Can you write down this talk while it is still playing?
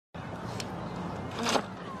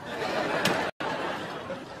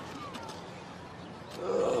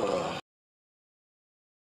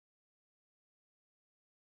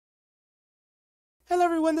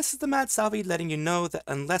everyone, this is the Mad Salvi letting you know that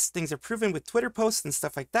unless things are proven with Twitter posts and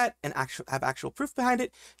stuff like that and have actual proof behind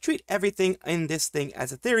it, treat everything in this thing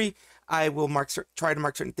as a theory. I will try to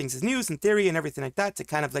mark certain things as news and theory and everything like that to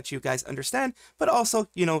kind of let you guys understand, but also,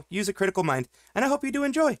 you know, use a critical mind. And I hope you do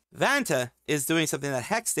enjoy. Vanta is doing something that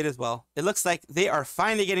Hex did as well. It looks like they are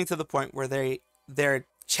finally getting to the point where their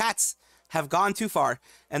chats have gone too far,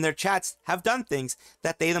 and their chats have done things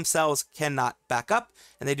that they themselves cannot back up,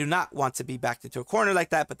 and they do not want to be backed into a corner like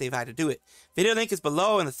that, but they've had to do it. Video link is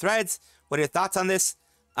below in the threads. What are your thoughts on this?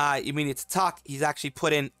 We need to talk. He's actually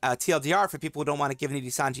put in TLDR for people who don't want to give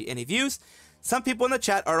Nijisanji any views. Some people in the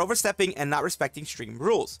chat are overstepping and not respecting stream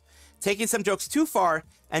rules, taking some jokes too far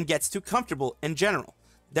and gets too comfortable in general.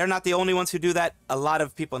 They're not the only ones who do that. A lot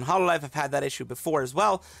of people in HoloLive have had that issue before as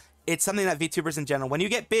well. It's something that VTubers in general, when you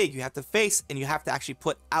get big, you have to face and you have to actually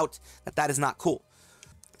put out that that is not cool.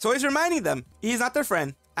 So he's reminding them he's not their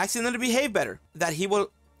friend, asking them to behave better, that he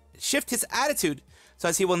will shift his attitude so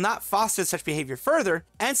as he will not foster such behavior further,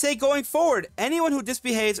 and say going forward, anyone who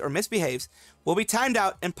disbehaves or misbehaves will be timed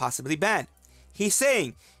out and possibly banned. He's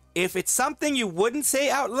saying, if it's something you wouldn't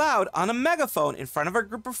say out loud on a megaphone in front of a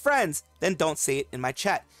group of friends, then don't say it in my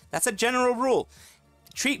chat. That's a general rule.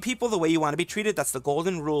 Treat people the way you want to be treated. That's the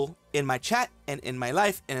golden rule in my chat and in my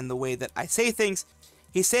life and in the way that I say things.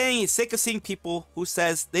 He's saying he's sick of seeing people who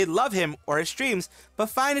says they love him or his streams, but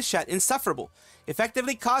find his chat insufferable,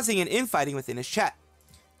 effectively causing an infighting within his chat.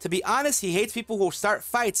 To be honest, he hates people who start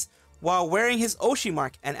fights while wearing his Oshi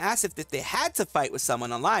mark and asks if they had to fight with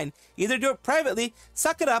someone online, either do it privately,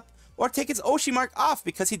 suck it up, or take his Oshi mark off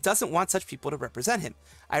because he doesn't want such people to represent him.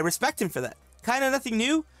 I respect him for that. Kinda nothing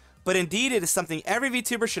new, but indeed it is something every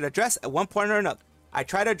VTuber should address at one point or another. I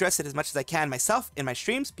try to address it as much as I can myself in my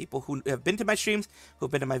streams. People who have been to my streams, who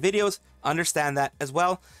have been to my videos, understand that as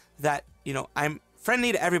well, that, you know, I'm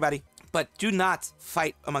friendly to everybody, but do not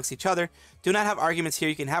fight amongst each other. Do not have arguments here.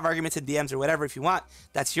 You can have arguments in DMs or whatever if you want.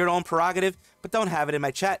 That's your own prerogative, but don't have it in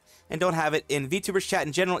my chat, and don't have it in VTubers chat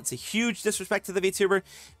in general. It's a huge disrespect to the VTuber.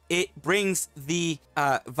 It brings the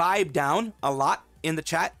vibe down a lot in the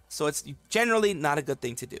chat, so it's generally not a good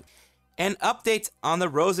thing to do. An update on the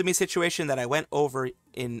Rosemi situation that I went over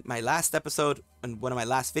in my last episode, in one of my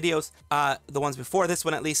last videos, the ones before this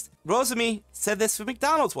one at least. Rosemi said this for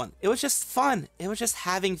McDonald's one. It was just fun. It was just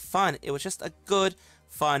having fun. It was just a good,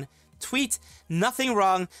 fun tweet. Nothing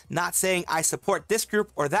wrong, not saying I support this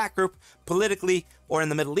group or that group politically or in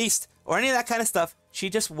the Middle East or any of that kind of stuff.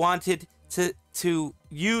 She just wanted to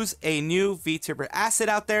use a new VTuber asset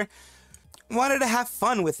out there, wanted to have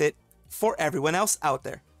fun with it for everyone else out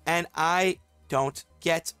there. And I don't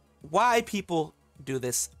get why people do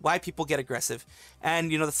this, why people get aggressive.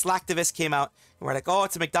 And, you know, the slacktivists came out and were like, oh,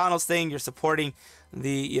 it's a McDonald's thing. You're supporting the,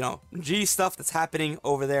 you know, G stuff that's happening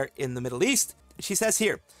over there in the Middle East. She says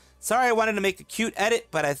here, sorry, I wanted to make a cute edit,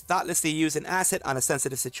 but I thoughtlessly used an asset on a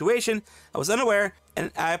sensitive situation. I was unaware,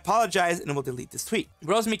 and I apologize, and will delete this tweet.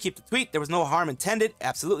 Rosemi, keep the tweet. There was no harm intended.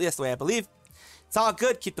 Absolutely, that's the way I believe. It's all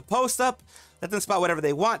good. Keep the post up. Let them spot whatever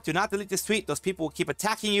they want. Do not delete this tweet. Those people will keep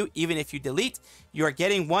attacking you. Even if you delete, you are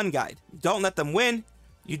getting one guide. Don't let them win.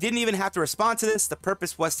 You didn't even have to respond to this. The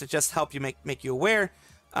purpose was to just help you make you aware.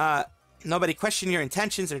 Nobody question your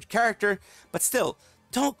intentions or character. But still,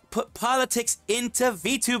 don't put politics into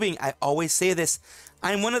VTubing. I always say this.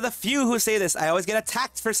 I'm one of the few who say this. I always get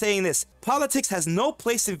attacked for saying this. Politics has no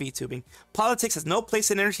place in VTubing. Politics has no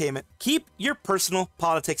place in entertainment. Keep your personal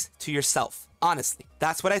politics to yourself. Honestly,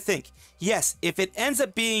 that's what I think. Yes, if it ends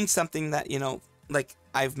up being something that, you know, like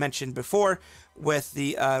I've mentioned before with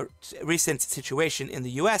the recent situation in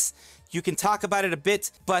the US, you can talk about it a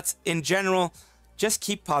bit, but in general, just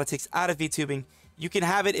keep politics out of VTubing. You can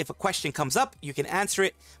have it if a question comes up, you can answer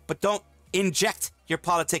it, but don't inject your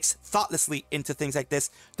politics thoughtlessly into things like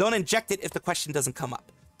this. Don't inject it if the question doesn't come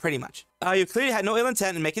up. Pretty much. You clearly had no ill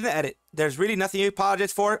intent in making the edit. There's really nothing you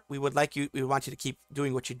apologize for. We want you to keep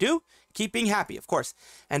doing what you do. Keep being happy, of course.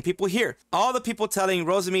 And people here, all the people telling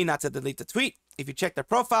Rosemi not to delete the tweet, if you check their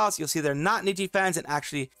profiles, you'll see they're not Niji fans and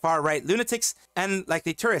actually far-right lunatics and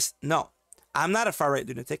likely tourists. No, I'm not a far-right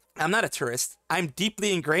lunatic. I'm not a tourist. I'm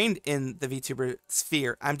deeply ingrained in the VTuber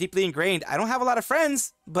sphere. I'm deeply ingrained. I don't have a lot of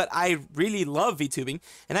friends, but I really love VTubing,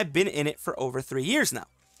 and I've been in it for over 3 years now.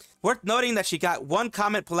 Worth noting that she got one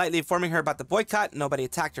comment politely informing her about the boycott. Nobody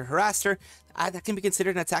attacked or harassed her. That can be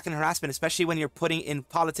considered an attack and harassment, especially when you're putting in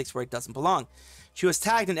politics where it doesn't belong. She was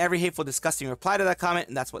tagged in every hateful, disgusting reply to that comment,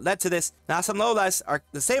 and that's what led to this. Now the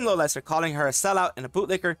same lowlifes are calling her a sellout and a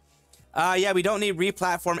bootlicker. Yeah, we don't need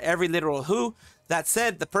re-platform every literal who. That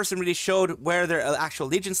said, the person really showed where their actual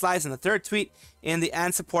allegiance lies in the third tweet in the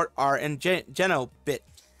and support R and Geno bit.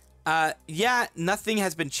 Yeah, nothing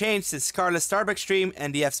has been changed since Scarlet Starbucks stream,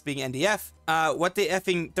 NDFs being NDF. What the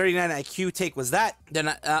effing 39 IQ take was that?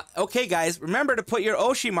 Then, okay guys, remember to put your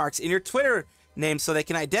Oshi marks in your Twitter name so they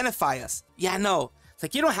can identify us. Yeah, no. It's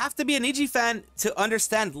like, you don't have to be a Niji fan to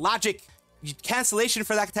understand logic. Cancellation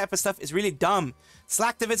for that type of stuff is really dumb.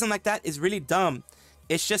 Slacktivism like that is really dumb.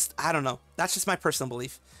 It's just, I don't know. That's just my personal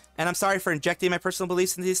belief. And I'm sorry for injecting my personal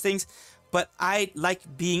beliefs into these things, but I like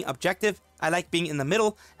being objective. I like being in the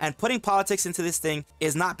middle, and putting politics into this thing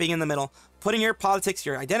is not being in the middle. Putting your politics,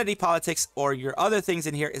 your identity politics, or your other things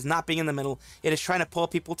in here is not being in the middle. It is trying to pull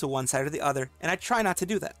people to one side or the other, and I try not to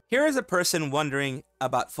do that. Here is a person wondering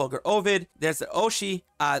about Fulgur Ovid. There's the Oshi.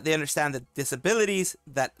 They understand the disabilities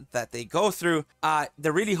that they go through.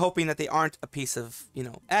 They're really hoping that they aren't a piece of, you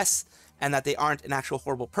know, S, and that they aren't an actual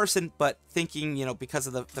horrible person, but thinking, you know, because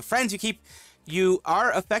of the friends you keep, you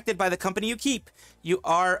are affected by the company you keep. You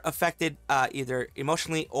are affected either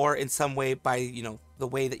emotionally or in some way by, you know, the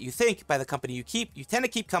way that you think by the company you keep. You tend to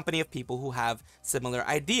keep company of people who have similar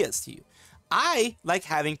ideas to you. I like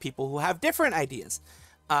having people who have different ideas.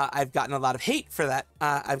 I've gotten a lot of hate for that.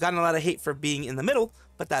 I've gotten a lot of hate for being in the middle,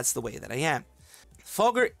 but that's the way that I am.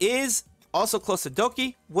 Fulgur is also close to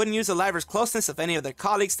Doki. Wouldn't use a liver's closeness of any of their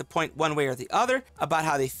colleagues to point one way or the other about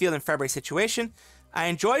how they feel in February's situation. I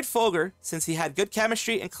enjoyed Fulgur since he had good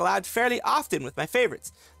chemistry and collabed fairly often with my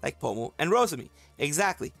favorites, like Pomu and Rosemi.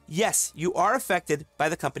 Exactly. Yes, you are affected by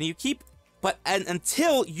the company you keep, but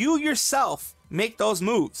until you yourself make those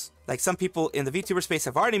moves, like some people in the VTuber space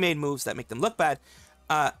have already made moves that make them look bad,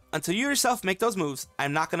 until you yourself make those moves,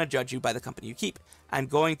 I'm not going to judge you by the company you keep. I'm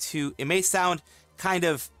going to, it may sound kind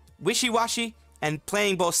of wishy-washy and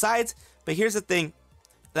playing both sides, but here's the thing.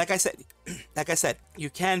 Like I said, you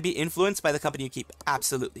can be influenced by the company you keep.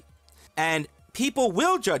 Absolutely. And people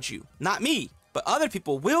will judge you. Not me, but other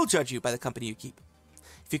people will judge you by the company you keep.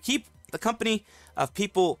 If you keep the company of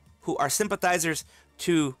people who are sympathizers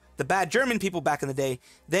to the bad German people back in the day,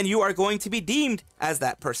 then you are going to be deemed as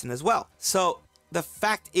that person as well. So the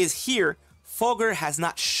fact is here, Fulgur has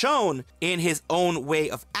not shown in his own way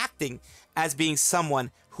of acting as being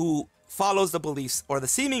someone who follows the beliefs or the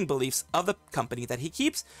seeming beliefs of the company that he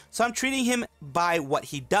keeps. So I'm treating him by what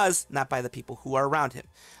he does, not by the people who are around him.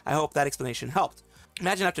 I hope that explanation helped.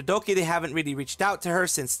 Imagine after Doki, they haven't really reached out to her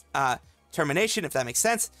since termination, if that makes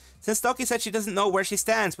sense. Since Doki said she doesn't know where she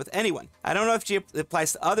stands with anyone. I don't know if she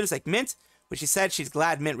applies to others like Mint, which she said she's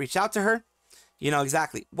glad Mint reached out to her. You know,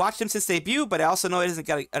 exactly. Watched him since debut, but I also know he doesn't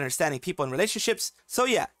get understanding people in relationships. So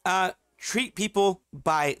yeah, treat people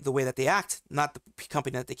by the way that they act, not the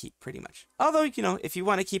company that they keep, pretty much. Although, you know, if you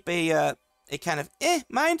want to keep a kind of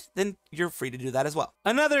mind, then you're free to do that as well.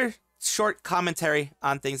 Another short commentary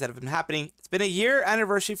on things that have been happening. It's been a year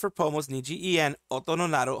anniversary for Pomo's Niji En Oto no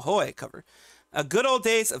Naru Hoe cover. A good old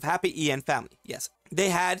days of happy En family. Yes. They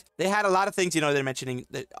had a lot of things, you know, they're mentioning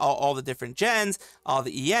that all the different gens, all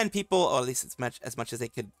the En people, or at least as much as they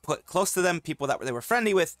could put close to them, people that they were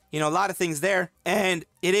friendly with, you know, a lot of things there. And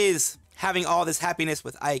it is having all this happiness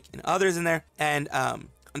with Ike and others in there. And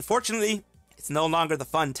unfortunately, it's no longer the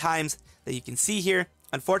fun times that you can see here.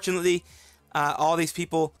 Unfortunately, all these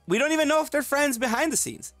people, we don't even know if they're friends behind the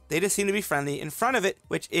scenes. They just seem to be friendly in front of it,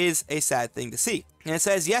 which is a sad thing to see. And it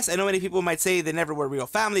says, yes, I know many people might say they never were real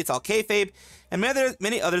family, it's all kayfabe. And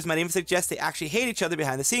many others might even suggest they actually hate each other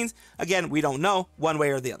behind the scenes. Again, we don't know one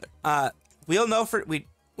way or the other. We'll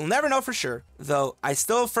never know for sure, though I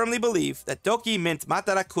still firmly believe that Doki, Mint,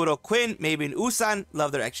 Matara, Kuro, Quinn, maybe and Usan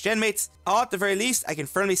love their ex-gen mates. All at the very least, I can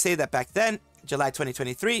firmly say that back then, July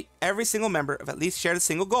 2023, every single member of at least shared a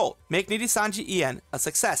single goal: make Nijisanji En a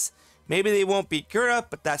success. Maybe they won't beat Gura,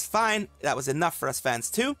 but that's fine. That was enough for us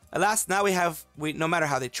fans too. Alas, now no matter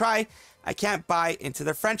how they try, I can't buy into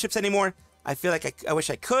their friendships anymore. I feel like I wish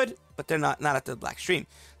I could, but they're not at the black stream.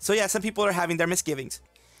 So yeah, some people are having their misgivings.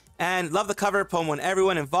 And love the cover. Pomu and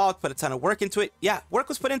everyone involved put a ton of work into it. Yeah, work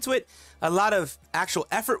was put into it. A lot of actual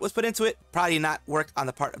effort was put into it. Probably not work on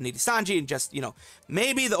the part of Nijisanji, and just, you know,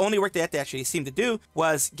 maybe the only work that they actually seemed to do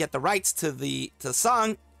was get the rights to the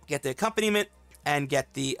song, get the accompaniment, and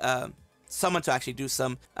get the someone to actually do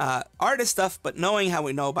some artist stuff. But knowing how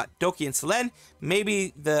we know about Doki and Selen,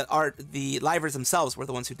 maybe the livers themselves were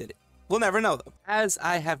the ones who did it. We'll never know though. As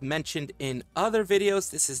I have mentioned in other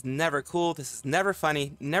videos, this is never cool, this is never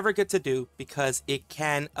funny, never good to do, because it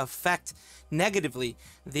can affect negatively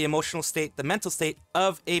the emotional state, the mental state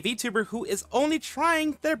of a VTuber who is only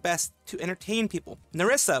trying their best to entertain people.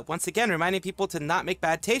 Nerissa, once again, reminding people to not make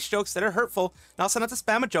bad taste jokes that are hurtful, and also not to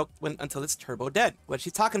spam a joke until it's turbo dead. What's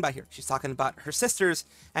she talking about here? She's talking about her sisters,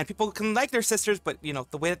 and people can like their sisters, but, you know,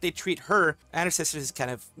 the way that they treat her and her sisters is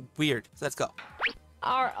kind of weird. So let's go.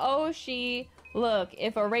 our Oshi. Look,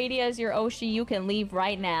 if Aradia is your Oshi, you can leave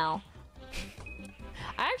right now.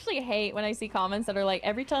 I actually hate when I see comments that are like,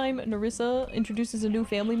 every time Nerissa introduces a new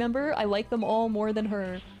family member, I like them all more than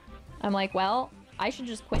her. I'm like, well, I should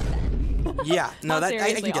just quit then. Yeah, no, Not that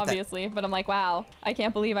seriously, I can get obviously, but I'm like, wow, I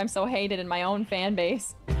can't believe I'm so hated in my own fan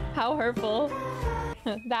base. How hurtful.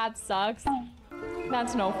 That sucks.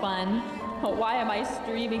 That's no fun. Why am I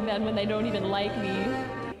streaming then when they don't even like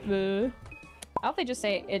me? I hope they just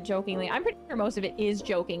say it jokingly. I'm pretty sure most of it is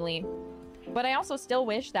jokingly. But I also still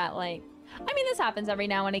wish that, like, I mean, this happens every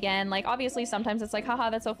now and again. Like, obviously, sometimes it's like, haha,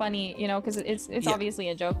 that's so funny, you know, because it's obviously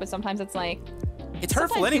a joke. But sometimes it's like, it's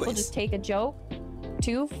hurtful anyways. People just take a joke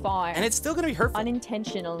too far, and it's still gonna be hurtful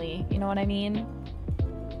unintentionally. You know what I mean?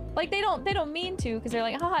 Like, they don't mean to, because they're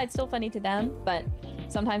like, haha, it's still funny to them. But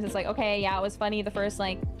sometimes it's like, okay, yeah, it was funny the first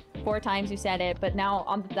like 4 times you said it, but now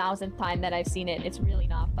on the 1000th time that I've seen it, it's really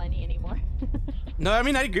not funny anymore. No, I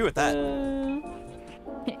mean, I agree with that.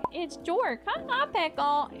 It's joke. Haha,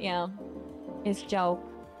 Peckle. Yeah. It's joke.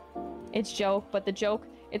 It's joke, but the joke,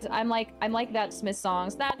 I'm like that Smith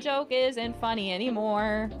songs. That joke isn't funny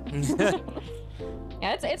anymore.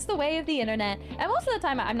 Yeah, it's the way of the internet. And most of the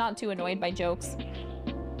time I'm not too annoyed by jokes.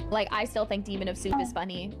 Like, I still think Demon of Soup is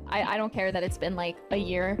funny. I don't care that it's been like a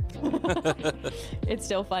year. It's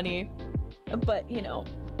still funny. But, you know,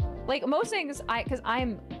 like most things, cause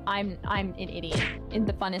I'm an idiot in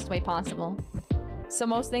the funnest way possible. So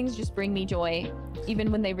most things just bring me joy,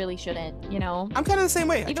 even when they really shouldn't, you know? I'm kind of the same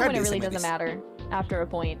way. Even when it really doesn't matter after a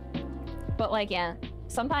point. But like, yeah,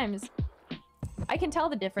 sometimes I can tell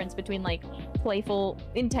the difference between like playful,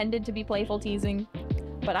 intended to be playful teasing,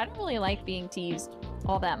 but I don't really like being teased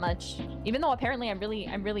all that much. Even though apparently I'm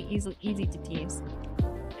really easy to tease.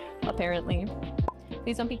 Apparently.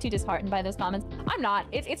 Please don't be too disheartened by those comments. I'm not.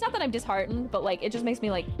 It's not that I'm disheartened, but like it just makes me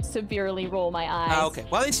like severely roll my eyes. Oh, okay.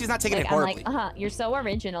 Well, at least she's not taking it horribly. I'm like, you're so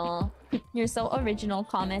original. You're so original,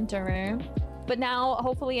 commenter. But now,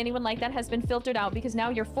 hopefully anyone like that has been filtered out, because now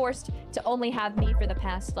you're forced to only have me for the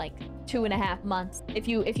past like 2.5 months. If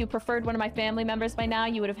you preferred one of my family members by now,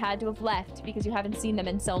 you would have had to have left because you haven't seen them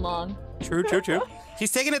in so long. True.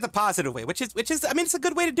 She's taking it the positive way, which is I mean, it's a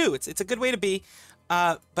good way to do. It's a good way to be.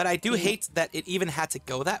 But I do hate that it even had to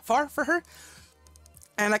go that far for her.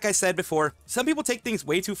 And like I said before, some people take things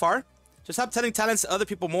way too far. Just stop telling talents to other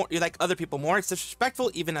people more. You like other people more. It's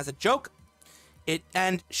disrespectful, even as a joke.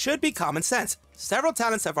 And should be common sense. Several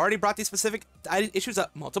talents have already brought these specific issues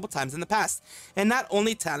up multiple times in the past. And not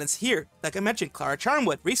only talents here. Like I mentioned, Clara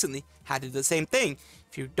Charmwood recently had to do the same thing.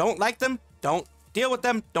 If you don't like them, don't deal with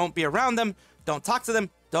them, don't be around them, don't talk to them,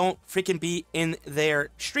 don't freaking be in their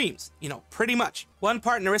streams. You know, pretty much. One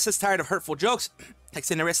part, Nerissa's tired of hurtful jokes. Like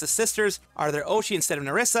say Nerissa's sisters are their Oshi instead of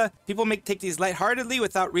Nerissa. People take these lightheartedly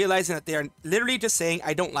without realizing that they are literally just saying,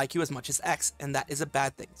 I don't like you as much as X, and that is a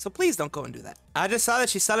bad thing. So please don't go and do that. I just saw that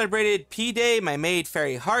she celebrated P-Day, my maid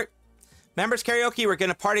Fairy Heart. Members karaoke, we're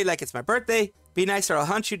gonna party like it's my birthday. Be nice or I'll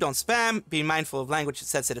hunt you, don't spam. Be mindful of language and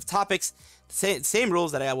sensitive topics. Same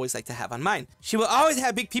rules that I always like to have on mine. She will always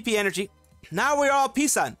have big PP energy. Now we're all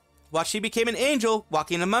peace on. While she became an angel,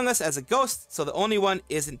 walking among us as a ghost, so the only one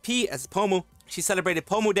isn't P as Pomu. She celebrated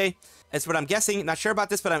Pomu Day, is what I'm guessing. Not sure about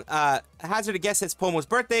this, but I hazard a guess it's Pomu's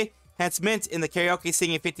birthday. Hence Mint in the karaoke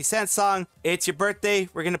singing 50 Cent song. It's your birthday,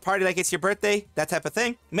 we're gonna party like it's your birthday. That type of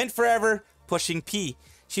thing. Mint forever, pushing P.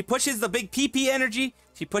 She pushes the big PP energy.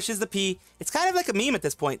 She pushes the P. It's kind of like a meme at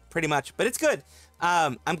this point, pretty much, but it's good.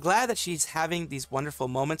 I'm glad that she's having these wonderful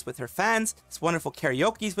moments with her fans, these wonderful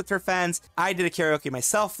karaoke's with her fans. I did a karaoke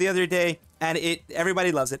myself the other day, and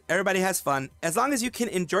everybody loves it. Everybody has fun. As long as you can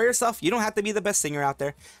enjoy yourself, you don't have to be the best singer out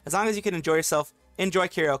there. As long as you can enjoy yourself, enjoy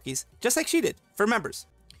karaoke's, just like she did, for members.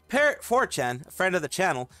 Parrot 4chan, a friend of the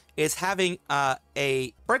channel, is having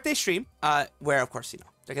a birthday stream where, of course, you know,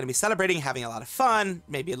 they're going to be celebrating, having a lot of fun,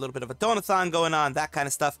 maybe a little bit of a donathon going on, that kind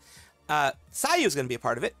of stuff. Sayu is going to be a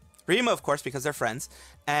part of it. Rima, of course, because they're friends.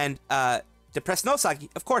 And Depressed Nosagi,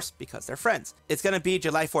 of course, because they're friends. It's going to be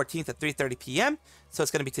July 14th at 3:30 p.m. So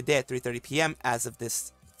it's going to be today at 3:30 p.m. as of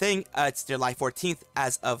this thing. It's July 14th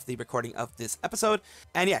as of the recording of this episode.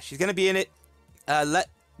 And yeah, she's going to be in it.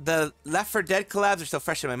 The Left 4 Dead collabs are still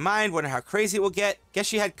fresh in my mind. Wonder how crazy it will get. Guess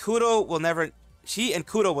she and Kudo will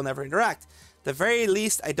never interact. The very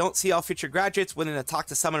least, I don't see all future graduates willing to talk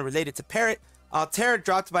to someone related to Parrot. Altair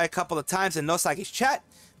dropped by a couple of times in Nosagi's chat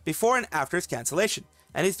before and after his cancellation,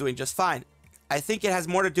 and he's doing just fine. I think it has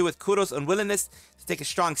more to do with Kudo's unwillingness to take a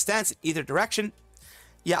strong stance in either direction.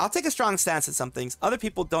 Yeah, I'll take a strong stance in some things. Other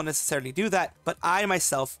people don't necessarily do that, but I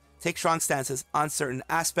myself take strong stances on certain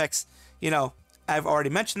aspects. You know, I've already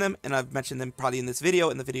mentioned them, and I've mentioned them probably in this video,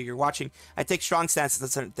 in the video you're watching. I take strong stances on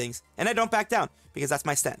certain things, and I don't back down, because that's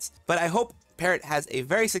my stance. But I hope Parrot has a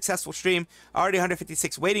very successful stream. Already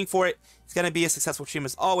 156 waiting for it. It's going to be a successful stream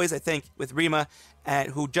as always, I think, with Rima,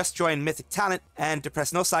 who just joined Mythic Talent, and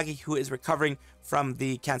Depressed Nosagi, who is recovering from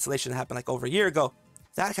the cancellation that happened like over a year ago.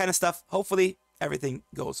 That kind of stuff. Hopefully, everything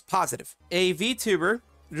goes positive. A VTuber,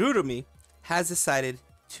 Rurumi, has decided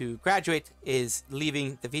to graduate, is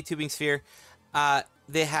leaving the VTubing sphere.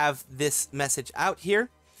 They have this message out here,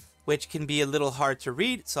 which can be a little hard to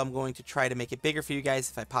read, so I'm going to try to make it bigger for you guys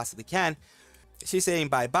if I possibly can. She's saying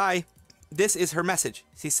bye-bye. This is her message.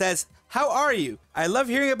 She says, "How are you? I love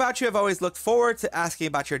hearing about you. I've always looked forward to asking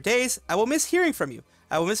about your days. I will miss hearing from you.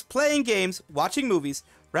 I will miss playing games, watching movies,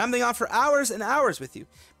 rambling on for hours and hours with you.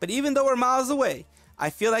 But even though we're miles away, I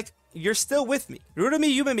feel like you're still with me.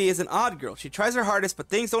 Rurumi Yumimi is an odd girl. She tries her hardest, but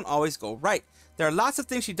things don't always go right. There are lots of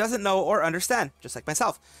things she doesn't know or understand, just like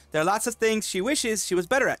myself. There are lots of things she wishes she was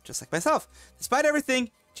better at, just like myself. Despite everything,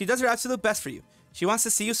 she does her absolute best for you. She wants to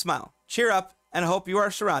see you smile. Cheer up, and I hope you are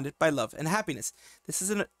surrounded by love and happiness." This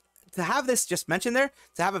isn't to have this just mentioned there.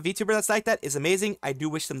 To have a VTuber that's like that is amazing. I do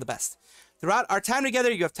wish them the best. "Throughout our time together,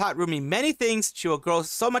 you have taught Rumi many things. She will grow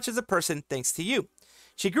so much as a person thanks to you.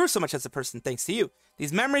 She grew so much as a person thanks to you.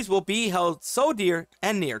 These memories will be held so dear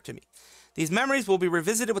and near to me. These memories will be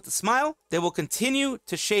revisited with a smile. They will continue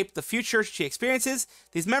to shape the future she experiences.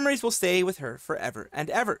 These memories will stay with her forever and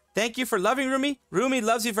ever. Thank you for loving Rumi. Rumi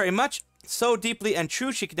loves you very much, so deeply and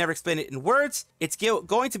true she could never explain it in words. It's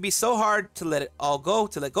going to be so hard to let it all go,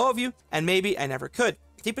 to let go of you, and maybe I never could.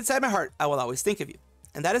 Deep inside my heart, I will always think of you."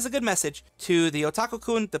 And that is a good message to the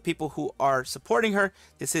Otaku-kun, the people who are supporting her.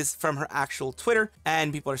 This is from her actual Twitter,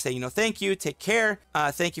 and people are saying, you know, thank you, take care,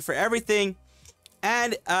 thank you for everything.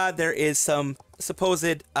 And there is some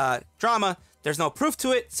supposed drama. There's no proof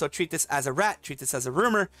to it, so treat this as a rat, treat this as a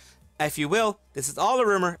rumor, if you will. This is all a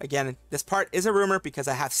rumor. Again, this part is a rumor because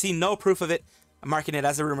I have seen no proof of it. I'm marking it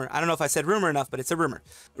as a rumor. I don't know if I said rumor enough, but it's a rumor.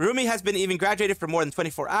 Rumi has been even graduated for more than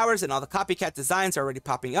 24 hours, and all the copycat designs are already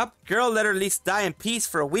popping up. Girl, let her at least die in peace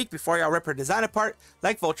for a week before y'all rip her design apart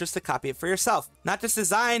like vultures to copy it for yourself. Not just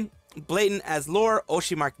design, blatant as lore,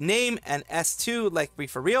 Oshi mark name, and S2 like be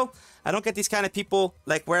for real. I don't get these kind of people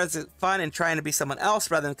like where's it fun and trying to be someone else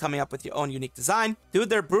rather than coming up with your own unique design. Dude,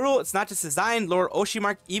 they're brutal. It's not just design, lore, Oshi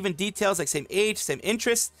mark, even details like same age, same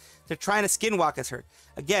interests. They're trying to skinwalk as her.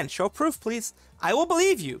 Again, show proof, please. I will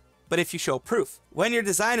believe you, but if you show proof. When your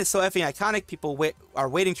design is so effing iconic, people are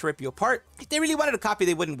waiting to rip you apart. If they really wanted a copy,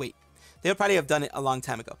 they wouldn't wait. They would probably have done it a long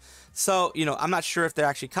time ago. So, you know, I'm not sure if they're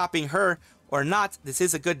actually copying her or not. This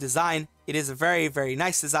is a good design. It is a very, very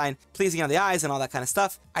nice design, pleasing on the eyes and all that kind of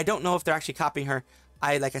stuff. I don't know if they're actually copying her.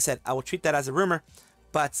 Like I said, I will treat that as a rumor,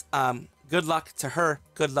 but good luck to her.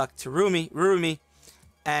 Good luck to Rurumi,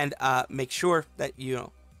 and make sure that, you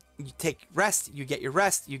know, you take rest, you get your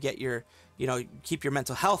rest, you get your, you know, keep your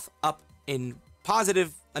mental health up in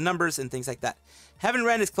positive numbers and things like that. Heaven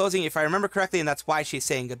Ren is closing, if I remember correctly, and that's why she's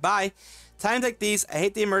saying goodbye. Times like these, I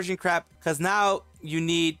hate the immersion crap, because now you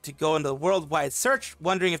need to go into the worldwide search,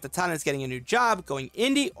 wondering if the talent is getting a new job, going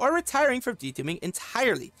indie, or retiring from Vtubing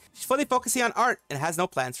entirely. She's fully focusing on art and has no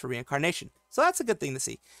plans for reincarnation. So that's a good thing to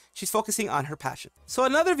see. She's focusing on her passion. So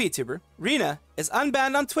another VTuber, Rina, is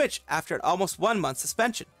unbanned on Twitch after an almost 1 month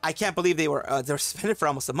suspension. I can't believe they were suspended for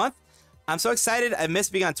almost a month. I'm so excited. I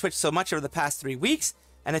missed being on Twitch so much over the past 3 weeks,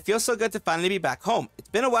 and it feels so good to finally be back home. It's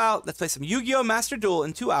been a while. Let's play some Yu-Gi-Oh! Master Duel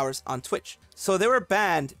in 2 hours on Twitch. So they were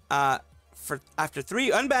banned unbanned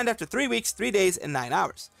after 3 weeks, 3 days, and 9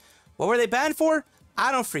 hours. What were they banned for?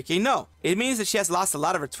 I don't freaking know. It means that she has lost a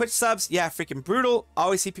lot of her Twitch subs. Yeah, freaking brutal.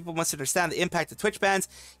 Always see people must understand the impact of Twitch bans.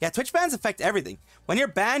 Yeah, Twitch bans affect everything. When you're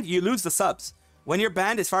banned, you lose the subs. When you're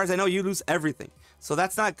banned, as far as I know, you lose everything. So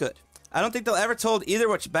that's not good. I don't think they'll ever told either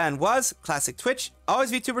which ban was. Classic Twitch.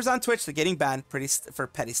 Always VTubers on Twitch, they're getting banned for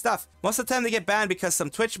petty stuff. Most of the time they get banned because some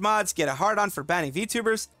Twitch mods get a hard-on for banning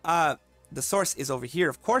VTubers. The source is over here,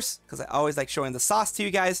 of course, because I always like showing the sauce to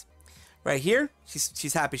you guys. Right here.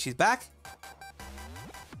 She's happy she's back.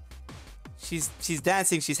 She's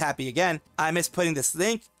dancing. She's happy again. I miss putting this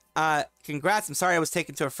link. Congrats. I'm sorry I was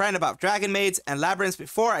taken to a friend about Dragon Maids and Labyrinths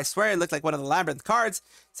before. I swear it looked like one of the Labyrinth cards.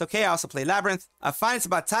 It's okay. I also play Labyrinth. I find it's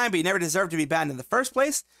about time, but you never deserved to be banned in the first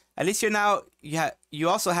place. At least you're now, you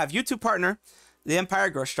also have YouTube partner. The Empire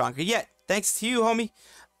grows stronger yet. Thanks to you, homie.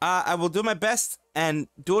 I will do my best and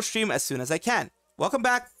dual stream as soon as I can. Welcome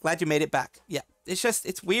back. Glad you made it back. Yeah,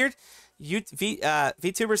 it's weird.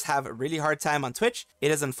 VTubers have a really hard time on Twitch.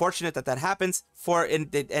 It is unfortunate that that happens,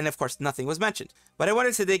 and of course nothing was mentioned. But I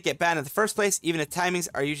wondered if they get banned in the first place, even if timings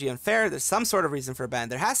are usually unfair. There's some sort of reason for a ban.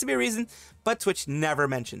 There has to be a reason, but Twitch never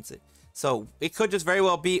mentions it. So it could just very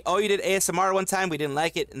well be, oh, you did ASMR one time, we didn't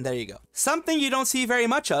like it, and there you go. Something you don't see very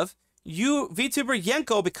much of, VTuber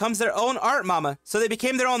Yenko becomes their own art mama, so they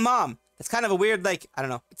became their own mom. It's kind of a weird, like, I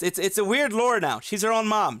don't know. It's a weird lore now. She's her own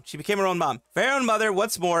mom. She became her own mom. Very own mother,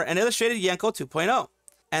 what's more, and illustrated Yenko 2.0.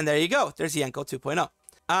 And there you go. There's Yenko 2.0.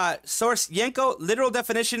 Source, Yenko, literal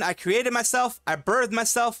definition, I created myself. I birthed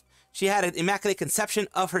myself. She had an immaculate conception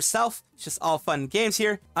of herself. It's just all fun games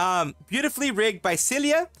here. Beautifully rigged by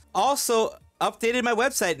Celia. Also updated my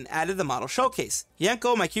website and added the model showcase.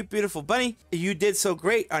 Yenko, my cute, beautiful bunny, you did so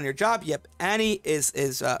great on your job. Yep, Annie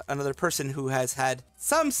is another person who has had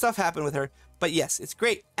some stuff happen with her. But yes, it's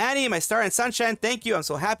great. Annie, my star and sunshine, thank you. I'm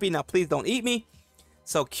so happy. Now please don't eat me.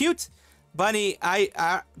 So cute. Bunny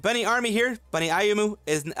Army here. Bunny Ayumu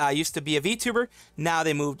is used to be a VTuber. Now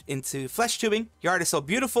they moved into flesh tubing. Your art is so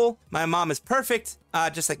beautiful. My mom is perfect.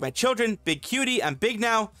 Just like my children. Big cutie. I'm big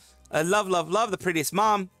now. Love, love, love. The prettiest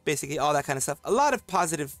mom. Basically all that kind of stuff. A lot of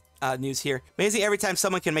positive news here. Amazing every time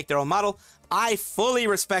someone can make their own model. I fully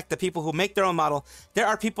respect the people who make their own model. There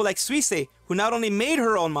are people like Suisse who not only made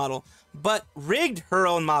her own model, but rigged her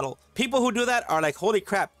own model. People who do that are like, holy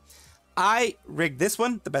crap. I rigged this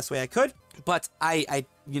one the best way I could, but I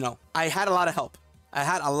had a lot of help. I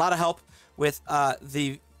had a lot of help with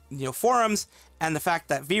the forums and the fact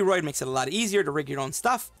that Vroid makes it a lot easier to rig your own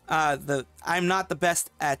stuff. I'm not the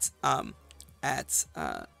best at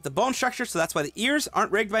the bone structure, so that's why the ears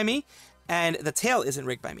aren't rigged by me, and the tail isn't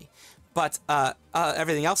rigged by me. But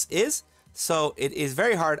everything else is, so it is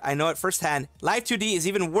very hard. I know it firsthand. Live 2D is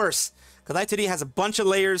even worse, because Live 2D has a bunch of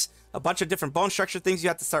layers, a bunch of different bone structure things you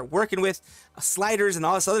have to start working with, sliders and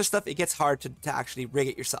all this other stuff. It gets hard to actually rig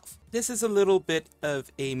it yourself. This is a little bit of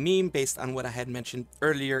a meme based on what I had mentioned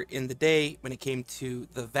earlier in the day when it came to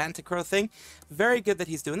the Vantacrow thing. Very good that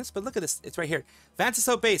he's doing this, but look at this. It's right here. Vanta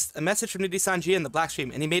so based, a message from Nijisanji in the black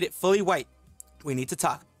stream, and he made it fully white. We need to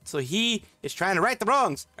talk. So he is trying to right the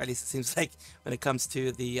wrongs, or at least it seems like when it comes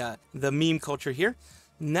to the meme culture here.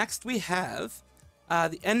 Next we have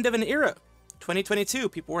the end of an era. 2022,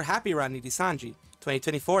 people were happy around Nijisanji.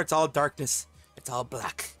 2024, it's all darkness. It's all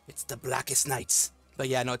black. It's the blackest nights. But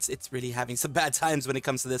yeah, no, it's really having some bad times when it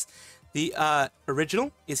comes to this. The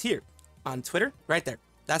original is here on Twitter, right there.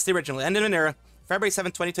 That's the original. End of an era. February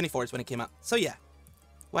 7th, 2024 is when it came out. So yeah,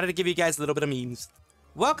 wanted to give you guys a little bit of memes.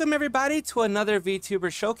 Welcome everybody to another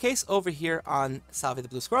VTuber showcase over here on Salvi the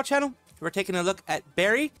Blue Squirrel channel. We're taking a look at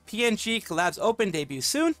Berry, PNG Collabs Open, debut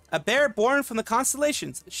soon. A bear born from the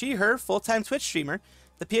constellations. She, her, full-time Twitch streamer.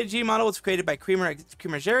 The PNG model was created by Creamer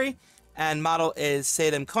Jerry, and model is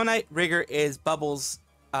Salem Konite. Rigger is Bubbles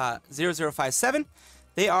 0057.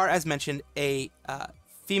 They are, as mentioned, a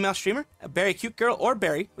female streamer, a Berry Cute Girl, or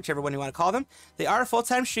Berry, whichever one you want to call them. They are a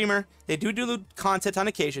full-time streamer. They do content on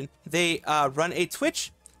occasion. They run a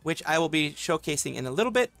Twitch, which I will be showcasing in a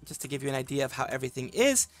little bit, just to give you an idea of how everything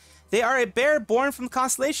is. They are a bear born from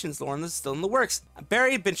constellations. Lauren is still in the works.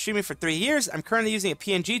 Barry, been streaming for 3 years. I'm currently using a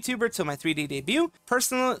PNG tuber till my 3D debut.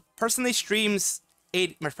 Personally streams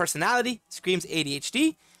my personality, screams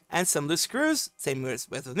ADHD, and some loose screws, same as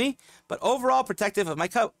with me, but overall protective of my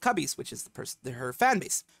cubbies, which is her fan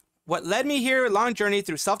base. What led me here, long journey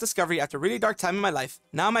through self-discovery after a really dark time in my life.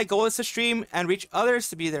 Now my goal is to stream and reach others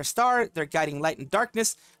to be their star, their guiding light in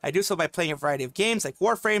darkness. I do so by playing a variety of games like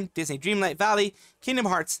Warframe, Disney Dreamlight Valley, Kingdom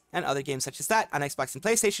Hearts, and other games such as that on Xbox and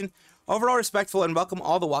PlayStation. Overall respectful and welcome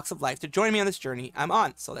all the walks of life to join me on this journey I'm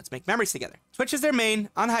on, so let's make memories together. Twitch is their main,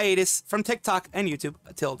 on hiatus from TikTok and YouTube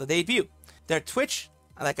until the debut. Their Twitch,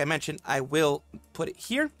 like I mentioned, I will put it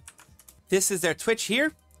here. This is their Twitch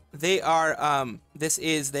here. They are, this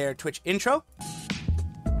is their Twitch intro. I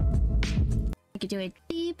could do it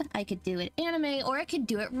deep, I could do it anime, or I could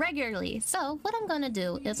do it regularly. So what I'm gonna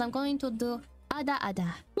do is I'm going to do Ada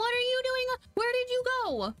Ada. What are you doing? Where did you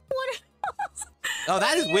go? What? Oh,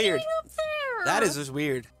 that is weird. Up there? That is just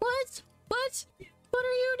weird. What? What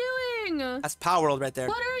are you doing? That's Power World right there.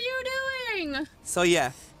 What are you doing? So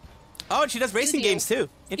yeah. Oh, and she does racing games too.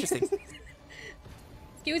 Interesting.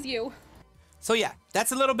 Excuse you. So yeah,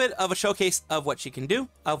 that's a little bit of a showcase of what she can do,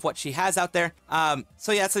 of what she has out there.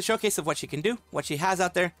 So yeah, it's a showcase of what she can do, what she has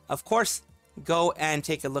out there. Of course, go and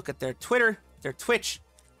take a look at their Twitter, their Twitch,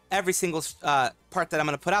 every single part that I'm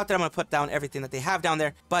going to put out there. I'm going to put down everything that they have down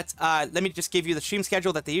there. But let me just give you the stream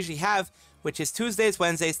schedule that they usually have, which is Tuesdays,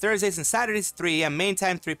 Wednesdays, Thursdays, and Saturdays, 3 a.m. main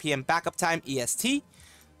time, 3 p.m. backup time, EST.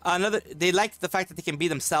 They liked the fact that they can be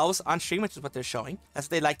themselves on stream, which is what they're showing. That's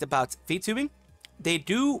what they liked about Vtubing. They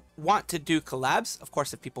do want to do collabs, of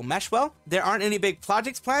course, if people mesh well. There aren't any big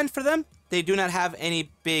projects planned for them. They do not have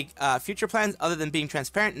any big future plans other than being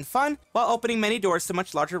transparent and fun, while opening many doors to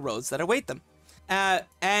much larger roads that await them.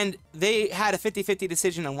 And they had a 50-50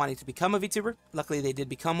 decision on wanting to become a VTuber. Luckily, they did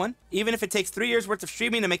become one. Even if it takes 3 years worth of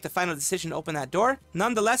streaming to make the final decision to open that door,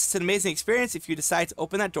 nonetheless, it's an amazing experience if you decide to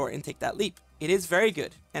open that door and take that leap. It is very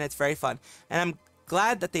good, and it's very fun. And I'm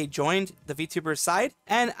glad that they joined the VTuber side,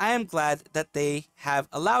 and I am glad that they have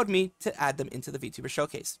allowed me to add them into the VTuber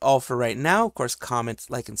showcase. All for right now. Of course, comment,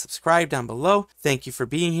 like, and subscribe down below. Thank you for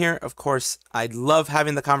being here. Of course, I love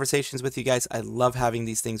having the conversations with you guys. I love having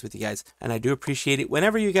these things with you guys, and I do appreciate it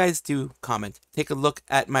whenever you guys do comment. Take a look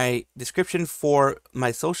at my description for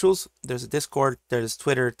my socials. There's a Discord, there's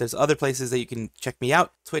Twitter, there's other places that you can check me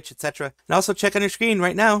out, Twitch, etc. And also check on your screen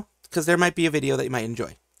right now, because there might be a video that you might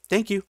enjoy. Thank you.